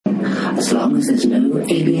As long as there's no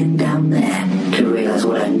alien down there to realise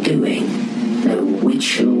what I'm doing. No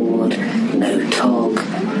Witch Lord, no Tog,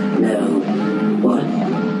 no... what?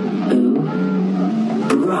 Who?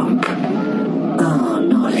 Brump. Oh,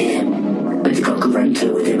 not him. But he's got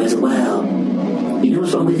Grunter with him as well. You know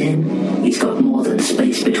what's wrong with him? He's got more than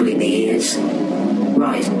space between the ears.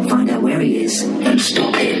 Right, find out where he is and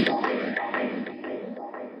stop him.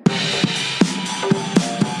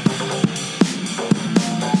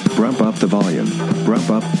 Brump up the volume. Brump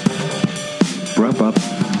up. Brump up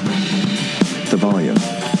the volume.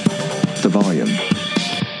 The volume.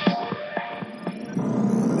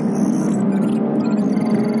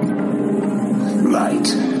 Right.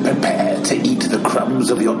 Prepare to eat the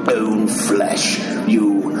crumbs of your own flesh,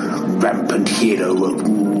 you rampant hero of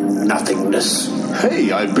nothingness.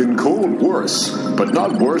 Hey, I've been called worse, but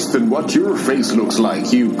not worse than what your face looks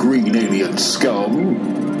like, you green alien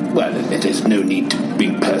scum. Well, there's no need to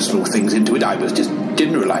bring personal things into it. I was just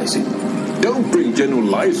generalizing. Don't bring General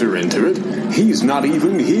Lizer into it. He's not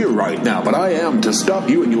even here right now, but I am to stop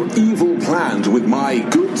you and your evil plans with my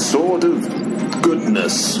good sword of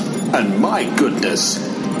goodness. And my goodness,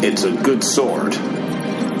 it's a good sword.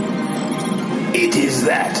 It is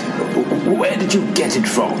that. Where did you get it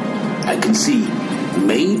from? I can see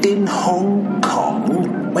made in Hong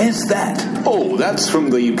Kong. Where's that? Oh, that's from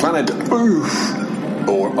the planet Earth.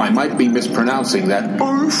 Or I might be mispronouncing that.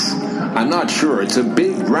 Earth? I'm not sure. It's a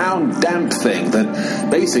big, round, damp thing that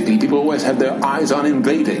basically people always have their eyes on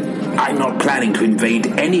invading. I'm not planning to invade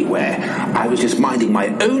anywhere. I was just minding my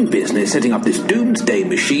own business, setting up this doomsday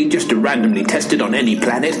machine just to randomly test it on any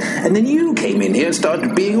planet, and then you came in here and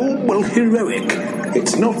started being all, well, heroic.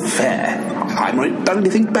 It's not fair. I haven't done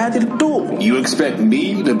anything bad at all. You expect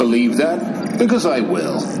me to believe that? Because I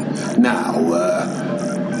will. Now,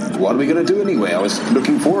 what are we going to do anyway? I was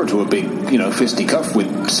looking forward to a big, fisticuff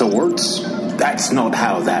with swords. That's not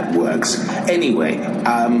how that works. Anyway,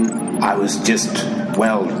 I was just,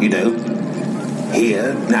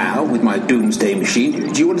 here now with my doomsday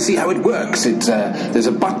machine. Do you want to see how it works? There's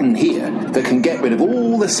a button here that can get rid of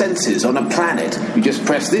all the senses on a planet. You just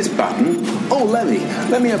press this button. Oh, let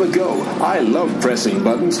me have a go. I love pressing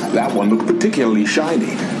buttons. That one looked particularly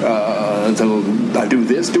shiny. So I do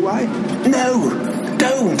this, do I? No,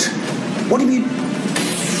 don't. What have you...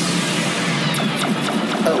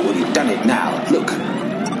 Oh, well, you've done it now. Look,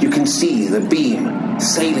 you can see the beam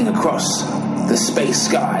sailing across the space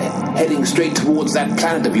sky, heading straight towards that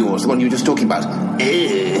planet of yours, the one you were just talking about.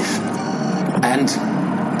 And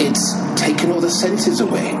it's taken all the senses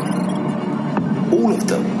away. All of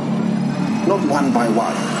them. Not one by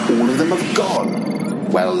one. All of them have gone.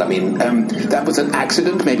 Well, that was an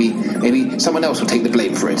accident. Maybe someone else will take the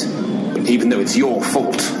blame for it. But even though it's your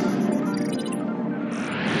fault...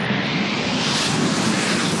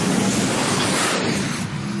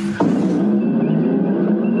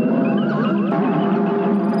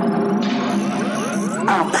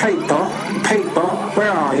 People,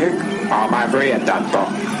 where are you? I'm over here, Dudbot.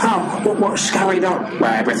 Oh, what's going on?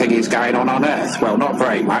 Well, everything is going on Earth. Well, not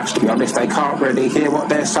very much, to be honest. They can't really hear what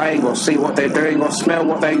they're saying or see what they're doing or smell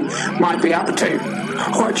what they might be up to.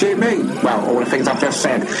 What do you mean? Well, all the things I've just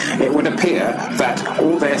said. It would appear that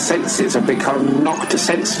all their senses have become knocked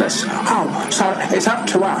senseless. Oh, so it's up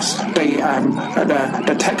to us,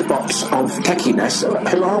 the tech bots of techiness.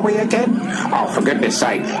 Who are we again? Oh, for goodness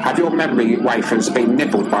sake, have your memory wafers been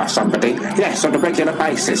nibbled by somebody? Yes, on a regular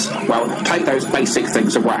basis. Well, take those basic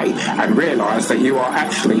things away and realise that you are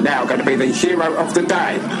actually now going to be the hero of the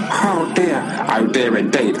day. Oh dear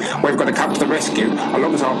indeed. We've got to come to the rescue. As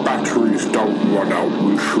long as our batteries don't run out,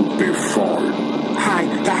 we should be fine. Hey,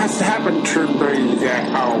 that hasn't happened to me yet.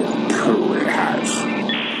 Oh, pooh, it has.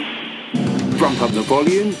 Brump Up the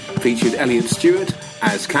Volume featured Elliot Stewart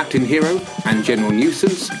as Captain Hero and General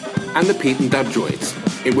Nuisance and the Pete and Dub Droids.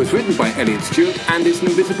 It was written by Elliot Stewart and is an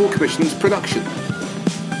Invisible Commission's production.